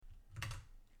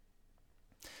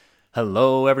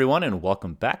Hello, everyone, and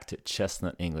welcome back to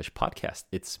Chestnut English Podcast.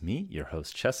 It's me, your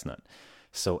host, Chestnut.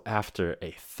 So after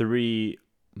a 3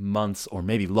 months or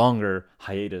maybe longer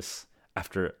hiatus,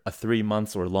 after a 3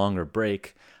 months or longer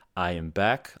break, I am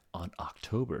back on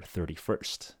October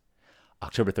 31st.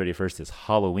 October 31st is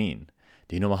Halloween.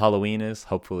 Do you know what Halloween is?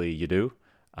 Hopefully you do.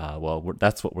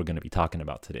 That's what we're going to be talking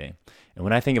about today. And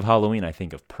when I think of Halloween, I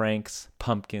think of pranks,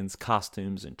 pumpkins,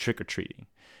 costumes, and trick-or-treating.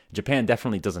 Japan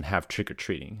definitely doesn't have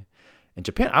trick-or-treating. In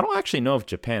Japan, I don't actually know if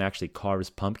Japan actually carves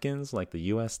pumpkins like the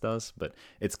US does, but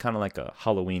it's kind of like a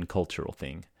Halloween cultural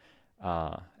thing.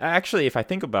 Actually, if I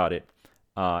think about it,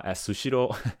 at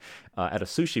Sushiro, at a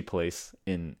sushi place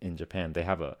in Japan, they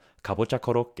have a kabocha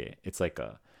korokke. It's like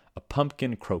a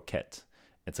pumpkin croquette.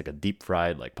 It's like a deep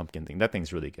fried like pumpkin thing. That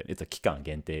thing's really good. It's a kikan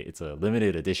gente. It's a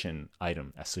limited edition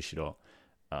item at Sushiro.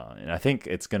 And I think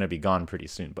it's going to be gone pretty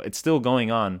soon, but it's still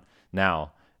going on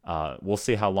now. We'll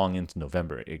see how long into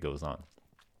November it goes on.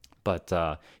 But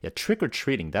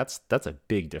trick-or-treating, that's a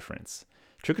big difference.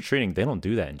 Trick-or-treating, they don't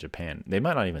do that in Japan. They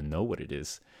might not even know what it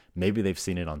is. Maybe they've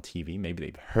seen it on TV. Maybe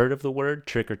they've heard of the word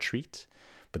trick-or-treat,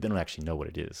 but they don't actually know what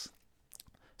it is.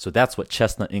 So that's what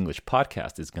Chestnut English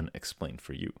Podcast is going to explain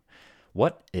for you.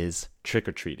 What is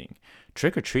trick-or-treating?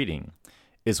 Trick-or-treating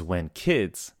is when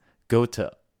kids go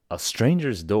to a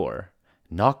stranger's door,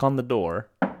 knock on the door,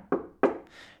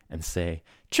 and say,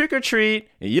 trick or treat.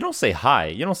 You don't say hi.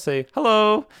 You don't say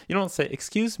hello. You don't say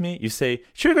excuse me. You say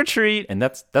trick or treat, and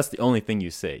that's the only thing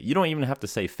you say. You don't even have to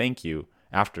say thank you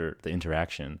after the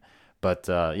interaction. But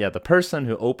the person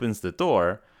who opens the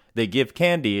door, they give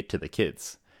candy to the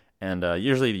kids. And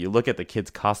usually you look at the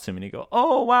kid's costume and you go,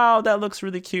 oh, wow, that looks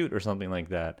really cute or something like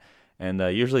that. And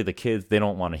usually the kids, they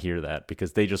don't want to hear that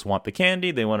because they just want the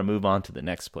candy. They want to move on to the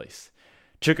next place.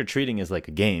 Trick-or-treating is like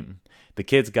a game. The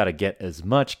kids got to get as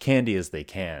much candy as they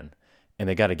can, and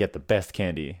they got to get the best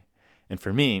candy. And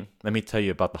for me, let me tell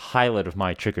you about the highlight of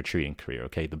my trick-or-treating career,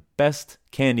 okay? The best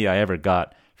candy I ever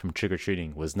got from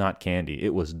trick-or-treating was not candy.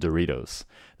 It was Doritos.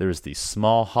 There was these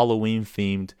small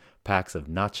Halloween-themed packs of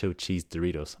nacho cheese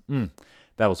Doritos.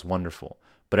 That was wonderful.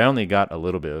 But I only got a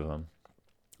little bit of them.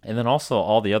 And then also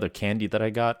all the other candy that I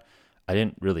got, I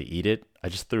didn't really eat it. I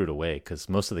just threw it away because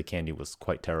most of the candy was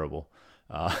quite terrible.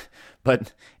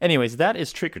 But anyways, that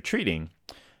is trick-or-treating.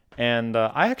 And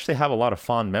I actually have a lot of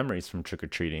fond memories from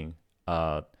trick-or-treating.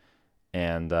 For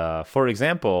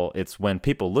example, it's when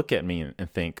people look at me and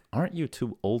think, aren't you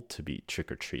too old to be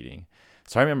trick-or-treating?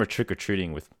 So I remember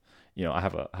trick-or-treating with, I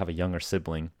have a younger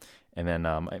sibling. And then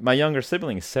my younger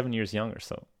sibling is 7 years younger.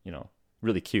 So,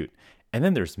 really cute. And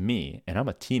then there's me, and I'm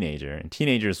a teenager. And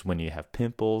teenagers, when you have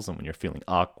pimples and when you're feeling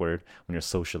awkward, when you're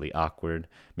socially awkward,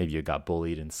 maybe you got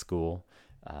bullied in school.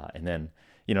 And then,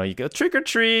 you go trick or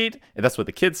treat, and that's what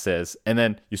the kid says. And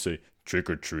then you say trick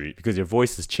or treat because your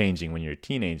voice is changing when you're a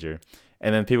teenager.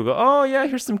 And then people go, oh, yeah,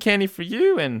 here's some candy for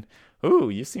you. And, ooh,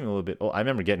 you seem a little bit old. I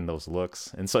remember getting those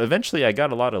looks. And so eventually I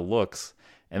got a lot of looks,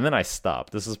 and then I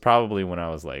stopped. This is probably when I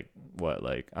was I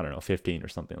don't know, 15 or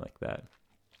something like that.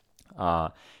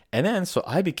 And then, so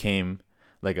I became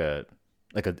I got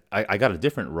a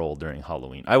different role during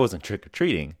Halloween. I wasn't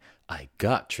trick-or-treating. I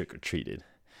got trick-or-treated.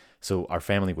 So our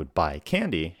family would buy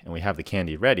candy, and we have the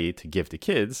candy ready to give to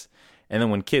kids. And then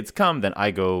when kids come, then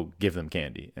I go give them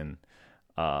candy. And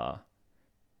my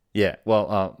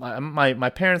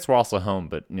parents were also home,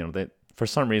 but for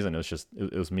some reason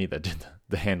it was me that did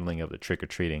the handling of the trick or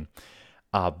treating.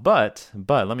 But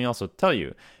let me also tell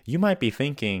you, you might be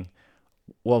thinking,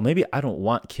 well, maybe I don't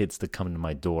want kids to come to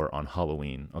my door on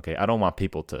Halloween. Okay, I don't want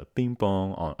people to bing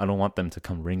bong. I don't want them to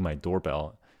come ring my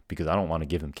doorbell, because I don't want to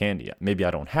give them candy. Maybe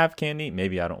I don't have candy.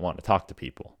 Maybe I don't want to talk to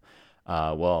people.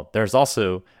 There's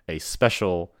also a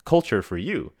special culture for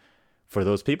you, for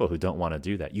those people who don't want to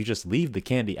do that. You just leave the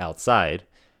candy outside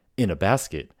in a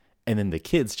basket, and then the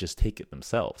kids just take it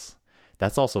themselves.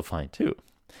 That's also fine too.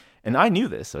 And I knew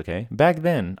this, okay? Back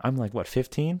then, I'm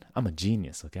 15? I'm a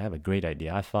genius, okay? I have a great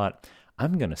idea. I thought,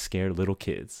 I'm going to scare little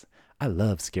kids. I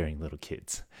love scaring little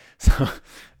kids. So,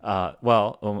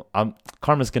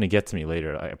 karma's going to get to me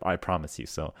later. I promise you.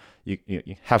 So you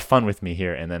have fun with me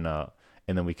here, and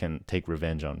then we can take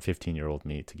revenge on 15-year-old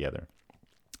me together.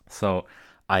 So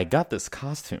I got this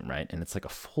costume, right? And it's like a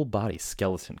full body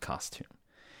skeleton costume.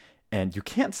 And you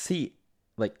can't see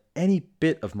any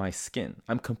bit of my skin.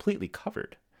 I'm completely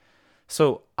covered.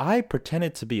 So I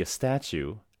pretended to be a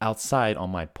statue outside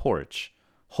on my porch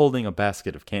holding a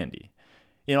basket of candy.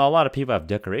 A lot of people have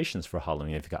decorations for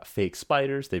Halloween. They've got fake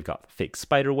spiders. They've got fake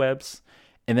spider webs.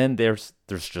 And then there's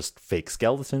just fake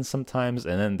skeletons sometimes.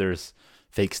 And then there's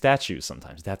fake statues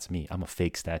sometimes. That's me. I'm a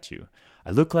fake statue.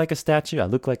 I look like a statue, I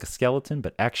look like a skeleton,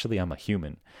 but actually I'm a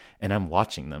human. And I'm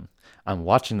watching them. I'm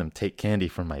watching them take candy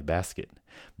from my basket.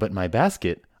 But my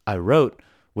basket, I wrote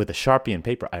with a Sharpie and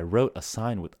paper. I wrote a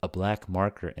sign with a black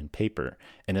marker and paper.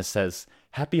 And it says,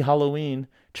 Happy Halloween,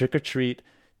 trick or treat,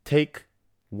 take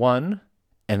one.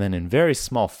 And then in very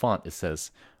small font, it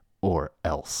says, or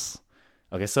else.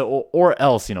 Okay, so or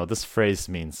else, this phrase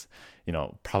means,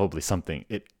 probably something.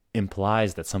 It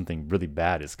implies that something really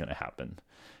bad is going to happen.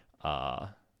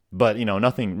 But,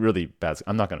 nothing really bad.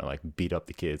 I'm not going to beat up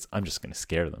the kids. I'm just going to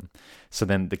scare them. So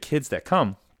then the kids that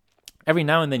come, every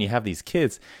now and then you have these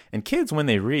kids. And kids, when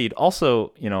they read,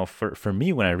 also, for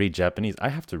me, when I read Japanese, I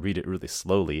have to read it really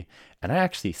slowly. And I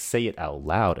actually say it out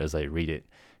loud as I read it.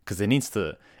 Because I need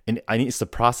to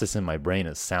process in my brain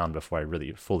as sound before I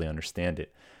really fully understand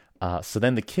it. So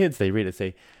then the kids, they read it,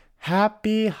 say,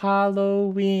 Happy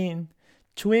Halloween,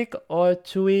 trick or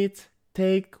treat,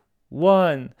 take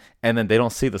one. And then they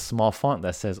don't see the small font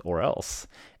that says or else.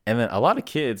 And then a lot of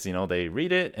kids, they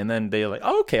read it and then they're like,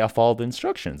 oh, okay, I'll follow the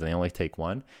instructions. And they only take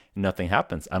one. And nothing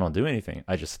happens. I don't do anything.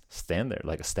 I just stand there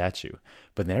like a statue.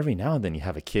 But then every now and then you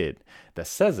have a kid that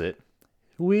says it,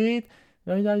 tweet,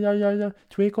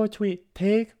 trick or treat,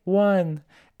 take one.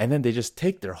 And then they just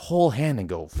take their whole hand and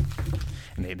go,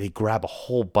 and they grab a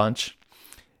whole bunch.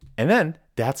 And then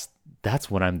that's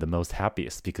when I'm the most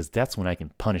happiest, because that's when I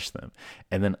can punish them.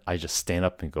 And then I just stand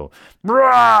up and go,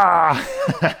 brah!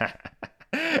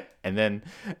 and then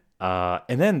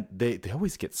they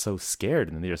always get so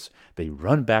scared, and they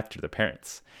run back to their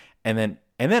parents. And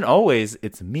then always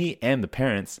it's me and the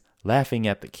parents laughing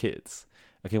at the kids.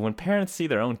 Okay, when parents see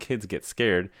their own kids get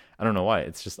scared, I don't know why,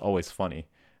 it's just always funny.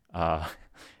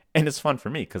 And it's fun for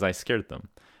me because I scared them.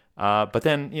 But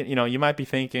then, you might be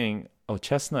thinking, oh,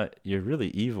 Chestnut, you're really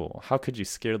evil. How could you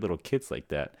scare little kids like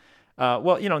that?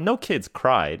 Well, no kids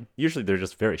cried. Usually they're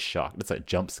just very shocked. It's a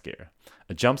jump scare.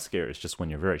 A jump scare is just when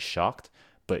you're very shocked,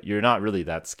 but you're not really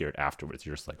that scared afterwards.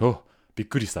 You're just like, oh,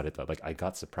 bikkuri sareta. Like, I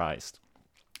got surprised.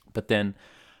 But then,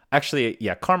 actually,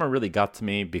 yeah, karma really got to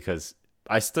me because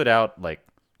I stood out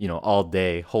all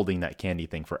day holding that candy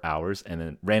thing for hours and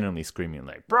then randomly screaming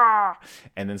like, brah!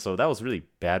 And then so that was really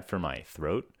bad for my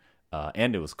throat.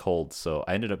 And it was cold, so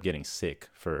I ended up getting sick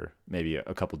for maybe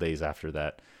a couple days after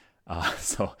that.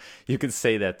 So you could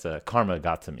say that karma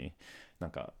got to me. な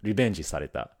んかリベンジされ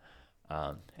た.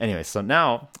 Anyway, so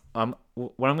now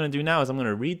what I'm going to do now is I'm going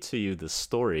to read to you the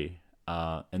story.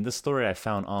 And this story I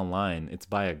found online. It's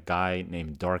by a guy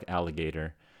named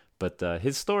DarkAlliGator. But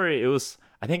his story,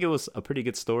 I think it was a pretty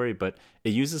good story, but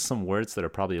it uses some words that are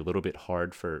probably a little bit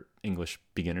hard for English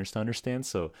beginners to understand.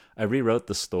 So I rewrote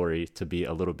the story to be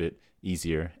a little bit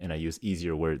easier, and I use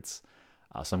easier words.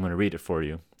 So I'm going to read it for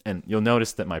you. And you'll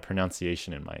notice that my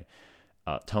pronunciation and my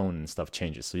tone and stuff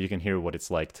changes. So you can hear what it's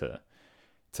like to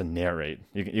narrate.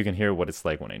 You can hear what it's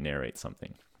like when I narrate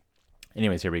something.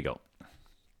 Anyways, here we go.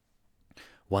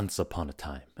 Once upon a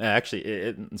time.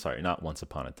 Actually, sorry, not once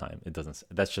upon a time. It doesn't.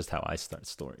 That's just how I start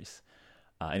stories.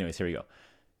 Anyways, here we go.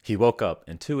 He woke up,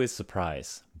 and to his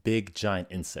surprise, big giant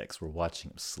insects were watching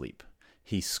him sleep.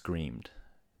 He screamed.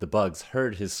 The bugs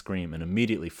heard his scream and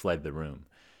immediately fled the room.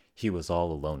 He was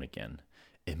all alone again.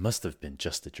 It must have been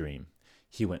just a dream.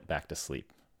 He went back to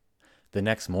sleep. The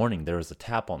next morning, there was a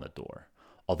tap on the door.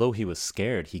 Although he was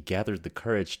scared, he gathered the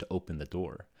courage to open the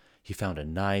door. He found a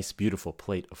nice, beautiful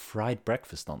plate of fried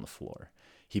breakfast on the floor.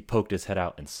 He poked his head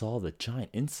out and saw the giant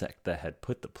insect that had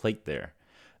put the plate there.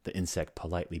 The insect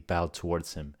politely bowed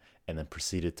towards him and then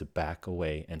proceeded to back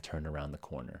away and turn around the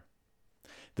corner.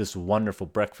 This wonderful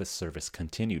breakfast service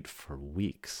continued for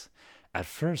weeks. At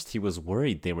first, he was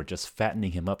worried they were just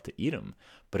fattening him up to eat him,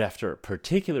 but after a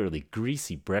particularly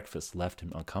greasy breakfast left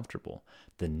him uncomfortable,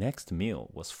 the next meal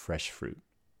was fresh fruit.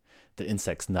 The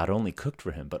insects not only cooked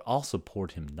for him, but also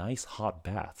poured him nice hot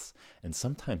baths, and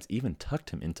sometimes even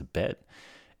tucked him into bed.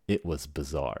 It was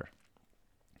bizarre.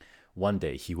 One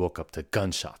day, he woke up to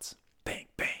gunshots. Bang,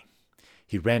 bang.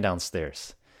 He ran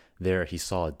downstairs. There, he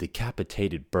saw a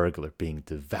decapitated burglar being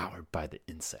devoured by the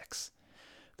insects.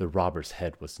 The robber's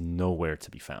head was nowhere to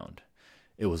be found.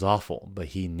 It was awful, but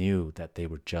he knew that they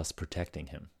were just protecting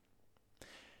him.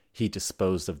 He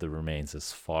disposed of the remains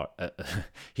as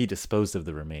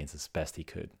best he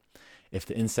could. If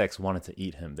the insects wanted to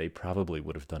eat him, they probably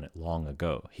would have done it long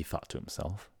ago, he thought to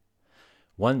himself.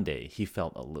 One day, he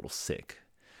felt a little sick.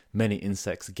 Many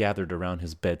insects gathered around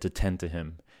his bed to tend to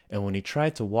him, and when he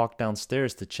tried to walk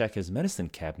downstairs to check his medicine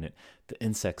cabinet, the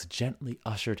insects gently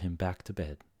ushered him back to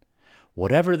bed.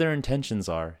 Whatever their intentions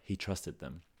are, he trusted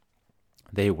them.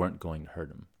 They weren't going to hurt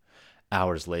him.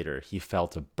 Hours later, he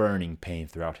felt a burning pain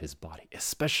throughout his body,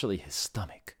 especially his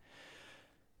stomach.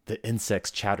 The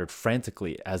insects chattered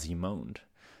frantically as he moaned.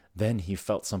 Then he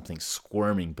felt something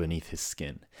squirming beneath his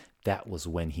skin. That was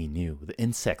when he knew the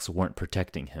insects weren't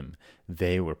protecting him.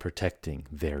 They were protecting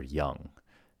their young.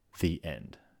 The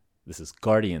end. This is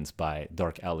Guardians by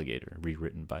DarkAlliGator,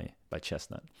 rewritten by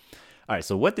Chestnut. All right,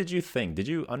 so what did you think? Did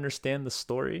you understand the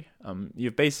story?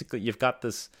 You've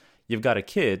got a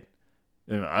kid.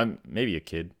 I'm maybe a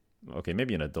kid. Okay,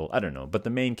 maybe an adult. I don't know. But the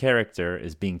main character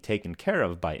is being taken care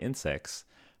of by insects.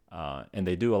 And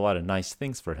they do a lot of nice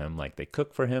things for him. Like they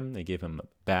cook for him. They give him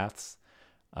baths.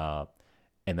 And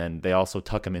then they also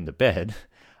tuck him into bed.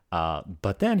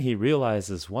 But then he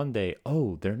realizes one day,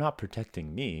 oh, they're not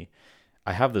protecting me.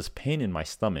 I have this pain in my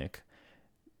stomach.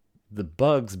 The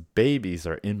bugs' babies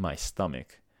are in my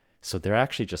stomach. So they're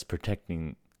actually just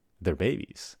protecting their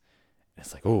babies. And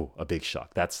it's like, oh, a big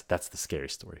shock. That's the scary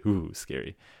story. Ooh,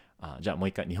 scary. じゃあもう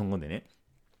一回日本語でね。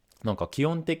なんか基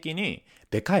本的に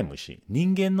でかい虫、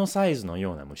人間のサイズの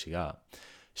ような虫が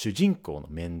主人公の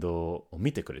面倒を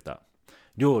見てくれた。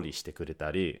料理してくれ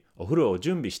たり、お風呂を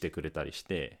準備してくれたりし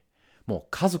て、もう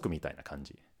家族みたいな感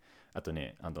じ。あと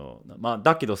ね、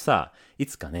だけどさ、い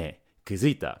つかね、気づ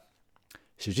いた。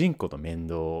主人公の面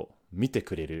倒を見て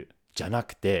くれるじゃな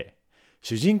くて、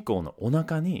主人公のお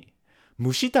腹に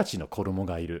虫たちの子供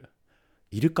がいる。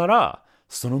いるから、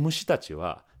その虫たち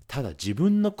はただ自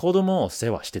分の子供を世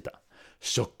話してた。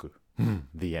ショック。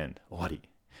The end. 終わり。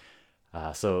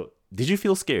So, did you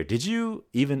feel scared? Did you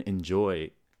even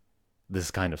enjoy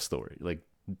this kind of story? Like,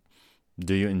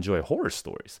 do you enjoy horror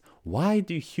stories? Why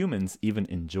do humans even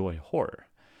enjoy horror?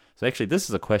 So actually, this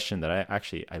is a question that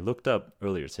I looked up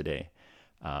earlier today.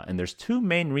 And there's two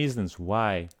main reasons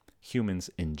why humans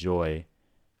enjoy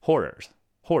horror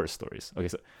stories. Okay,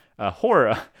 so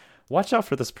horror, watch out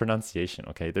for this pronunciation,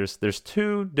 okay? There's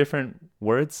two different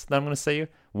words that I'm going to say.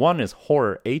 One is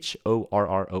horror,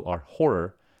 Horror,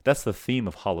 horror. That's the theme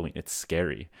of Halloween. It's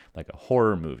scary, like a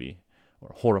horror movie or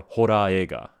horror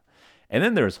eiga. And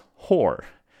then there's horror.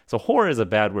 So horror is a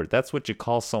bad word. That's what you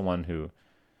call someone who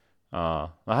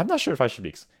I'm not sure if I should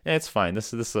be. It's fine.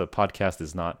 This podcast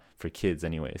is not for kids,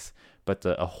 anyways. But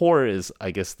a horror is,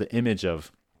 I guess, the image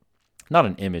of, not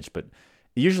an image, but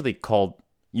usually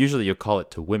you call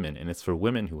it to women, and it's for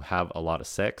women who have a lot of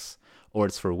sex, or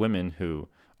it's for women who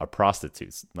are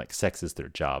prostitutes. Like sex is their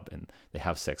job, and they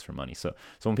have sex for money. So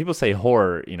when people say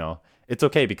horror, it's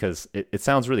okay because it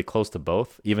sounds really close to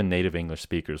both. Even native English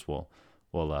speakers will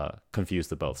confuse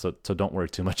the both. So don't worry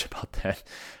too much about that.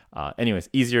 Anyways,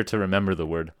 easier to remember the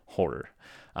word horror.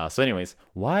 So anyways,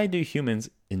 why do humans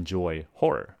enjoy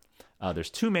horror? There's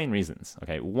two main reasons.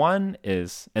 Okay, one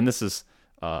is, and this is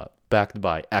backed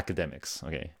by academics.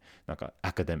 Okay,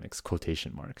 academics,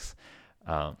 quotation marks.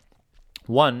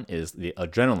 One is the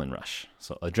adrenaline rush.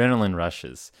 So adrenaline rush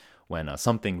is when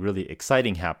something really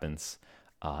exciting happens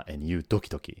and you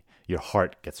doki-doki. Your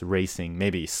heart gets racing,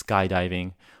 maybe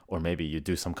skydiving, or maybe you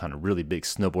do some kind of really big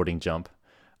snowboarding jump,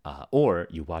 or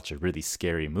you watch a really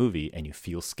scary movie and you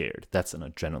feel scared. That's an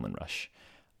adrenaline rush.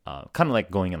 Kind of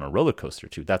like going on a roller coaster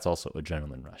too. That's also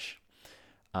adrenaline rush.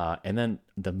 And then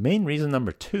the main reason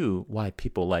number two why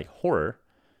people like horror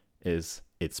is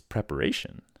its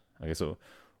preparation. Okay, so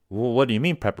what do you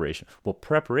mean preparation? Well,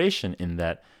 preparation in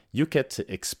that you get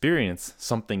to experience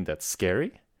something that's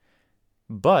scary,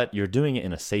 but you're doing it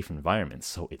in a safe environment,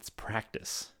 so it's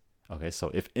practice. Okay, so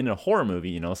if in a horror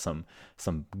movie, some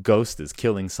ghost is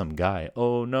killing some guy,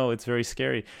 oh no, it's very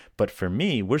scary. But for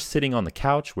me, we're sitting on the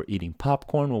couch, we're eating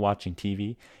popcorn, we're watching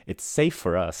TV. It's safe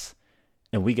for us,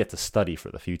 and we get to study for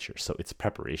the future, so it's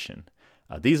preparation.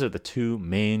 These are the two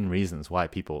main reasons why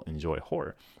people enjoy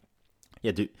horror.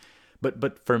 Yeah, dude.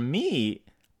 But for me,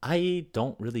 I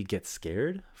don't really get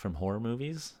scared from horror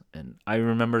movies. And I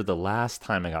remember the last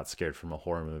time I got scared from a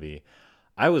horror movie,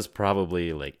 I was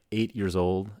probably like 8 years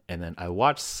old. And then I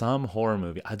watched some horror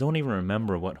movie. I don't even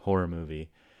remember what horror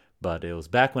movie, but it was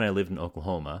back when I lived in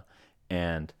Oklahoma.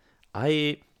 And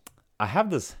I have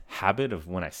this habit of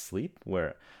when I sleep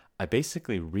where I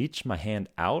basically reach my hand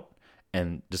out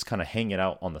and just kind of hang it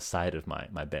out on the side of my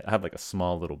bed. I have like a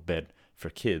small little bed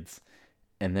for kids.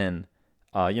 And then,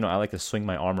 I like to swing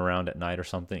my arm around at night or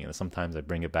something, and sometimes I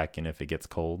bring it back in if it gets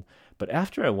cold. But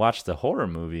after I watched the horror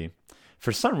movie,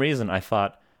 for some reason I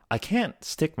thought, I can't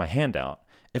stick my hand out.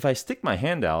 If I stick my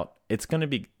hand out, it's going to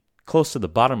be close to the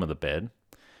bottom of the bed.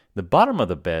 The bottom of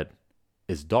the bed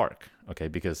is dark, okay,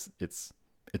 because it's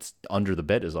under the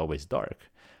bed is always dark.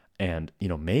 And,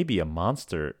 maybe a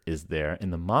monster is there,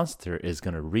 and the monster is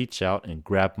going to reach out and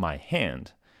grab my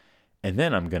hand, and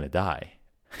then I'm going to die.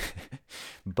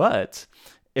 But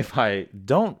if I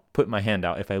don't put my hand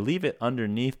out, if I leave it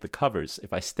underneath the covers,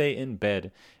 if I stay in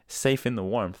bed, safe in the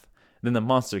warmth, then the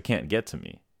monster can't get to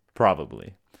me,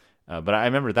 probably. But I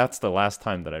remember that's the last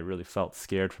time that I really felt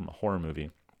scared from a horror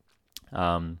movie.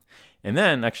 And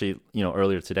then actually,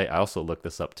 earlier today, I also looked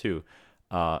this up too.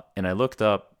 And I looked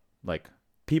up like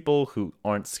people who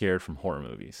aren't scared from horror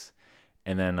movies.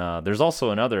 And then there's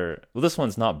also another, well, this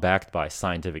one's not backed by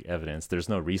scientific evidence. There's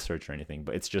no research or anything,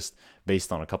 but it's just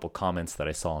based on a couple comments that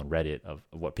I saw on Reddit of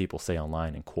what people say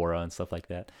online and Quora and stuff like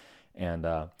that. And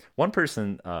one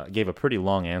person gave a pretty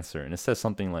long answer, and it says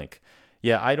something like,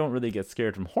 yeah, I don't really get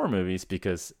scared from horror movies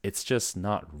because it's just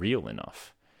not real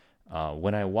enough.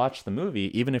 When I watch the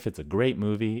movie, even if it's a great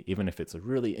movie, even if it's a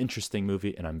really interesting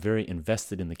movie, and I'm very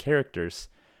invested in the characters,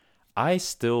 I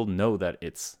still know that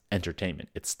it's entertainment.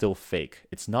 It's still fake.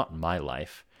 It's not my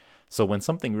life. So when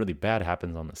something really bad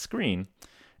happens on the screen,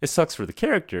 it sucks for the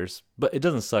characters, but it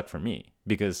doesn't suck for me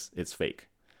because it's fake.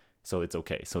 So it's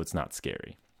okay. So it's not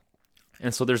scary.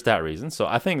 And so there's that reason. So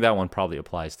I think that one probably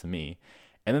applies to me.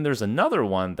 And then there's another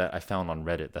one that I found on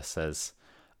Reddit that says,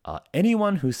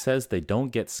 anyone who says they don't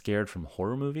get scared from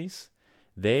horror movies,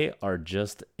 they are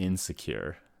just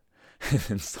insecure.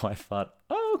 And so I thought,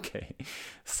 oh, okay.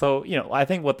 So, I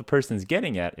think what the person's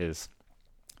getting at is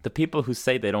the people who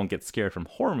say they don't get scared from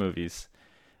horror movies,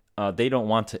 they don't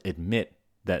want to admit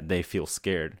that they feel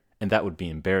scared. And that would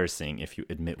be embarrassing if you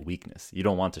admit weakness. You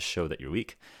don't want to show that you're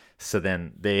weak. So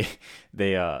then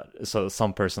so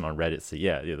some person on Reddit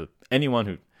said,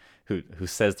 anyone who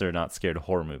says they're not scared of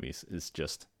horror movies is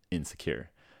just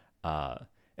insecure. And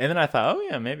then I thought, oh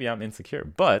yeah, maybe I'm insecure.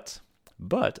 But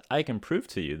I can prove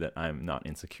to you that I'm not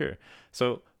insecure.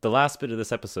 So the last bit of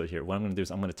this episode here, what I'm going to do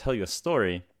is I'm going to tell you a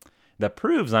story that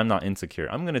proves I'm not insecure.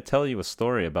 I'm going to tell you a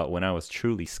story about when I was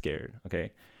truly scared,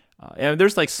 okay? And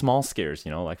there's like small scares,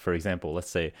 like for example, let's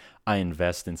say I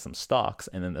invest in some stocks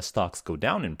and then the stocks go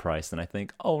down in price and I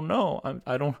think, oh no,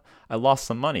 I lost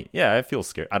some money. Yeah, I feel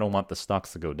scared. I don't want the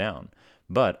stocks to go down.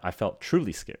 But I felt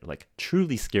truly scared, like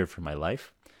truly scared for my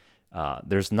life.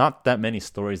 There's not that many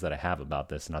stories that I have about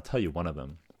this, and I'll tell you one of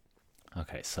them.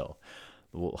 Okay, so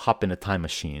we'll hop in a time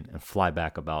machine and fly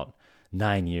back about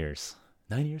 9 years.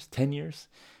 9 years? 10 years?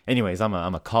 Anyways, I'm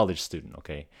a college student,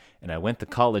 okay? And I went to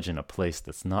college in a place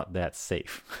that's not that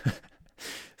safe.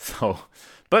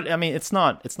 But I mean, it's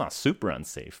not super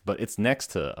unsafe, but it's next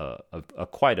to a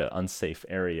quite an unsafe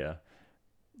area,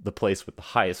 the place with the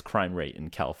highest crime rate in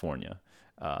California.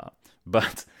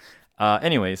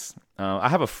 Anyways, I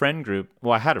have a friend group.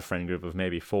 Well, I had a friend group of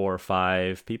maybe 4 or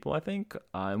 5 people, I think.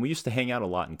 And we used to hang out a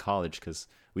lot in college because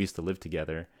we used to live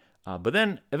together. But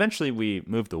then eventually we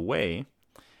moved away.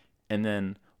 And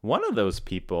then one of those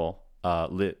people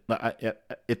in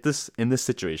this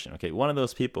situation, okay, one of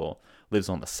those people lives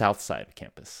on the south side of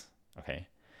campus, okay?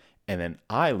 And then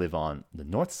I live on the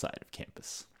north side of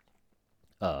campus.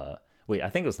 I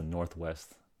think it was the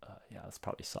northwest. It's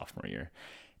probably sophomore year.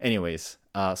 Anyways,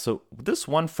 so this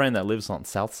one friend that lives on the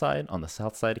south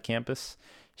side of campus,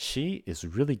 she is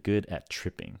really good at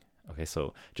tripping. Okay,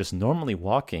 so just normally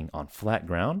walking on flat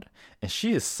ground, and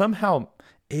she is somehow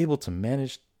able to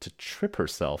manage to trip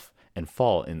herself and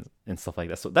fall and stuff like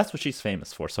that. So that's what she's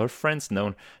famous for. So her friends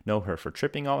know her for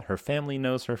tripping a lot. Her family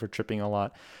knows her for tripping a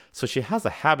lot. So she has a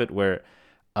habit where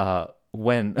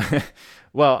when,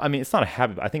 well, I mean, it's not a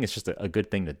habit. I think it's just a good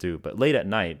thing to do. But late at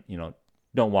night,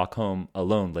 don't walk home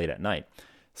alone late at night.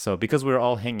 So because we were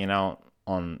all hanging out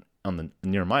on the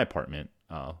near my apartment,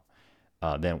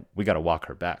 then we got to walk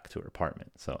her back to her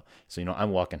apartment. So I'm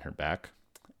walking her back,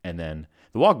 and then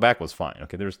the walk back was fine.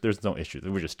 Okay, there's no issues.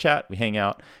 We just chat, we hang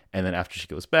out, and then after she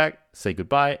goes back, say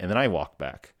goodbye, and then I walk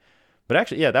back. But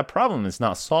actually, that problem is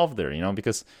not solved there,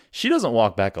 because she doesn't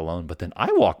walk back alone, but then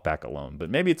I walk back alone. But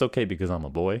maybe it's okay because I'm a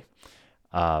boy.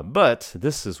 But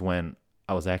this is when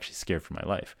I was actually scared for my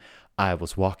life. I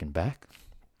was walking back,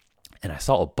 and I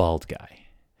saw a bald guy.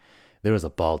 There was a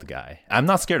bald guy. I'm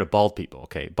not scared of bald people,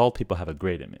 okay? Bald people have a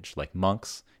great image. Like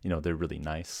monks, they're really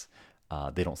nice.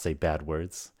 They don't say bad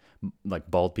words. Like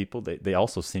bald people, they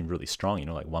also seem really strong,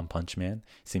 like One Punch Man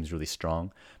seems really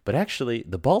strong. But actually,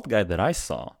 the bald guy that I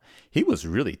saw, he was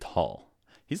really tall.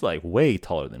 He's like way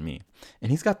taller than me. And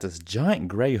he's got this giant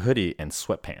gray hoodie and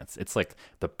sweatpants. It's like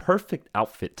the perfect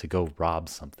outfit to go rob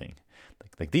something.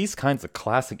 Like these kinds of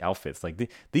classic outfits, like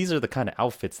these are the kind of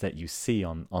outfits that you see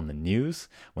on the news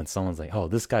when someone's like, oh,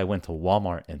 this guy went to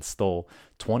Walmart and stole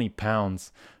 20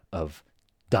 pounds of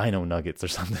dino nuggets or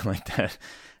something like that.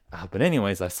 But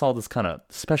anyways, I saw this kind of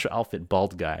special outfit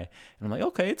bald guy, and I'm like,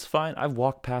 okay, it's fine. I've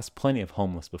walked past plenty of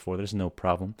homeless before. There's no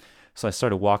problem. So I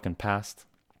started walking past,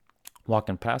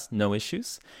 no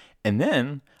issues. And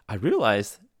then I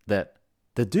realized that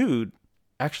the dude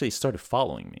actually started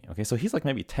following me. Okay, so he's like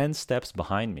maybe 10 steps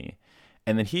behind me.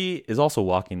 And then he is also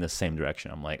walking the same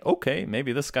direction. I'm like, okay,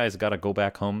 maybe this guy's got to go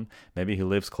back home. Maybe he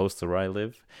lives close to where I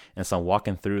live. And so I'm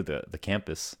walking through the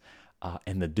campus.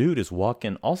 And the dude is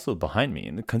walking also behind me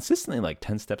and consistently like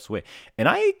 10 steps away. And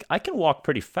I can walk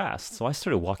pretty fast. So I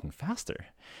started walking faster.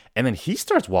 And then he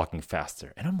starts walking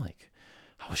faster. And I'm like,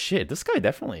 oh shit, this guy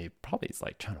definitely probably is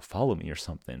like trying to follow me or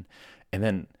something. And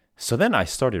then I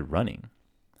started running.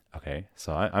 Okay,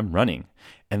 so I'm running.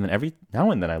 And then every now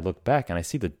and then I look back and I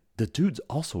see the dude's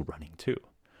also running too.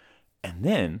 And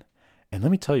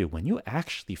let me tell you, when you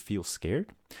actually feel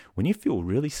scared, when you feel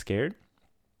really scared,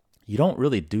 you don't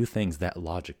really do things that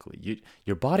logically.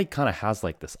 Your body kind of has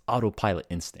like this autopilot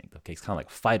instinct. Okay, it's kind of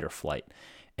like fight or flight.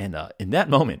 And in that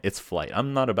moment, it's flight.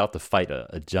 I'm not about to fight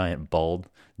a giant bald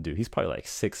dude. He's probably like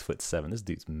 6'7". This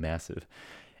dude's massive.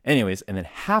 Anyways, and then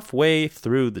halfway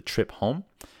through the trip home,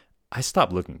 I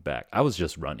stopped looking back. I was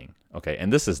just running. Okay,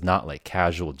 and this is not like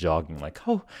casual jogging, like,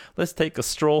 oh, let's take a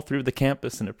stroll through the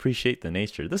campus and appreciate the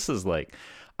nature. This is like,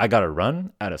 I gotta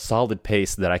run at a solid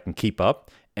pace that I can keep up.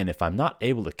 And if I'm not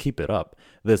able to keep it up,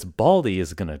 this baldy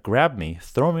is gonna grab me,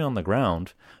 throw me on the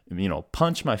ground,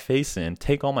 punch my face in,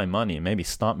 take all my money, and maybe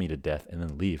stomp me to death and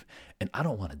then leave. And I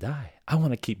don't want to die. I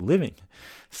want to keep living.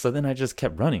 So then I just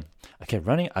kept running.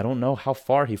 I don't know how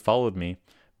far he followed me,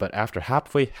 but after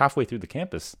halfway through the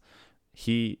campus,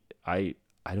 I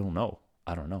don't know.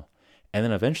 And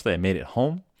then eventually I made it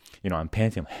home. I'm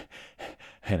panting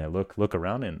and I look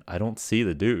around and I don't see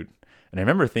the dude. And I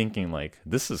remember thinking like,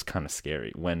 this is kind of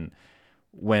scary.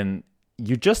 When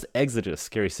you just exited a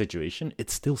scary situation,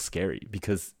 it's still scary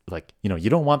because like, you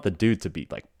don't want the dude to be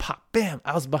like, pop, bam,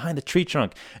 I was behind the tree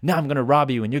trunk. Now I'm going to rob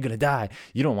you and you're going to die.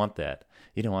 You don't want that.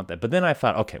 But then I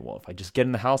thought, okay, well, if I just get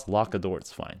in the house, lock the door,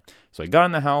 it's fine. So I got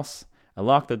in the house, I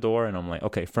locked the door and I'm like,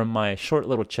 okay, from my short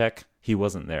little check, he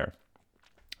wasn't there.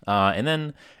 And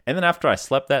then after I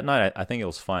slept that night, I think it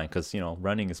was fine because,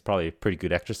 running is probably a pretty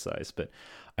good exercise. But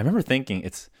I remember thinking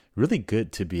it's really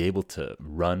good to be able to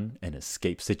run and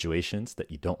escape situations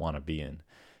that you don't want to be in.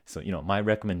 So, my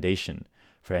recommendation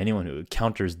for anyone who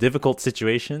encounters difficult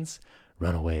situations,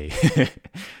 run away.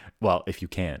 Well, if you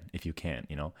can, if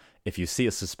you see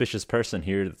a suspicious person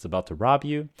here that's about to rob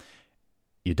you,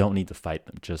 you don't need to fight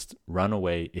them. Just run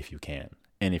away if you can.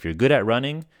 And if you're good at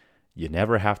running, you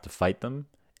never have to fight them.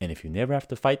 And if you never have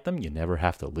to fight them, you never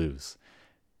have to lose.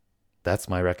 That's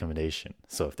my recommendation.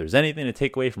 So if there's anything to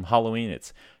take away from Halloween,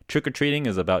 it's trick-or-treating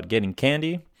is about getting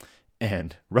candy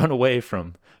and run away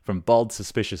from bald,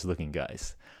 suspicious-looking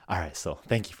guys. All right, so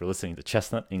thank you for listening to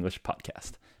Chestnut English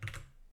Podcast.